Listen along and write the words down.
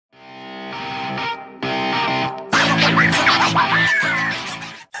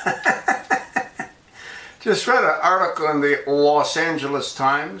Just read an article in the Los Angeles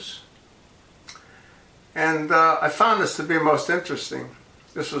Times, and I found this to be most interesting.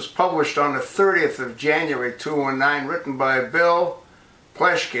 This was published on the 30th of January 2019, written by Bill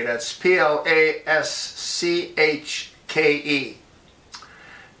Plaschke, that's P-L-A-S-C-H-K-E.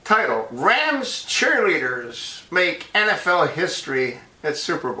 Title, Rams Cheerleaders Make NFL History at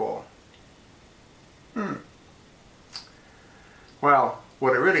Super Bowl. Well,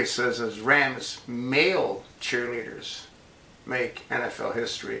 what it really says is Rams male cheerleaders make NFL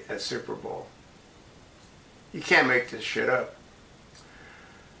history at Super Bowl. You can't make this shit up.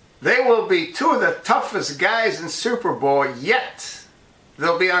 They will be two of the toughest guys in Super Bowl, yet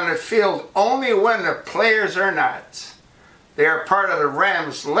they'll be on the field only when the players are not. They are part of the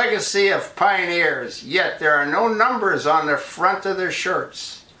Rams' legacy of pioneers, yet there are no numbers on the front of their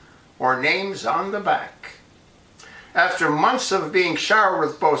shirts or names on the back. After months of being showered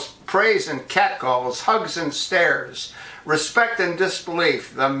with both praise and catcalls, hugs and stares, respect and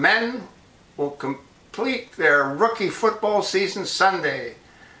disbelief, the men will complete their rookie football season Sunday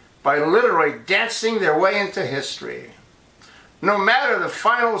by literally dancing their way into history. No matter the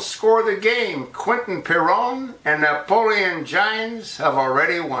final score of the game, Quentin Perron and Napoleon Gines have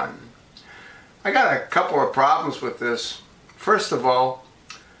already won. I got a couple of problems with this. First of all,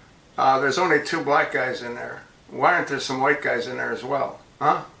 there's only 2 black guys in there. Why aren't there some white guys in there as well?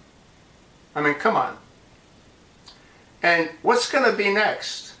 Huh? I mean, come on. And what's going to be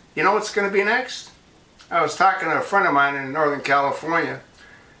next? You know what's going to be next? I was talking to a friend of mine in Northern California,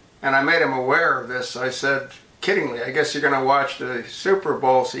 and I made him aware of this. I said, kiddingly, I guess you're going to watch the Super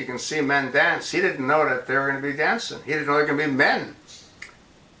Bowl so you can see men dance. He didn't know that they were going to be dancing. He didn't know they were going to be men.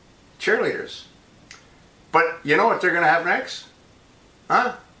 Cheerleaders. But you know what they're going to have next?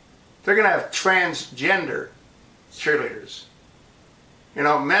 Huh? They're going to have transgender cheerleaders. You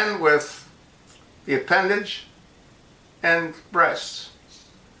know, men with the appendage and breasts.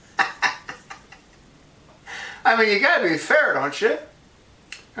 I mean, you got to be fair, don't you?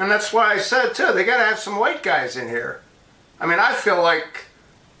 And that's why I said, too, they got to have some white guys in here. I mean, I feel like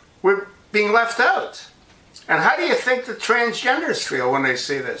we're being left out. And how do you think the transgenders feel when they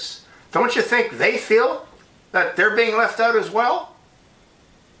see this? Don't you think they feel that they're being left out as well?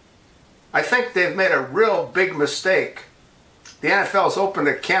 I think they've made a real big mistake. The NFL's opened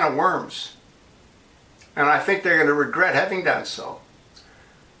a can of worms. And I think they're going to regret having done so.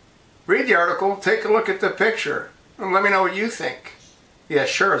 Read the article, take a look at the picture, and let me know what you think. Yeah,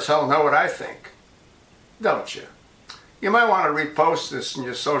 sure as hell know what I think. Don't you? You might want to repost this in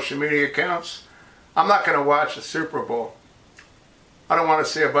your social media accounts. I'm not going to watch the Super Bowl. I don't want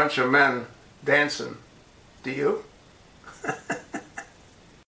to see a bunch of men dancing. Do you?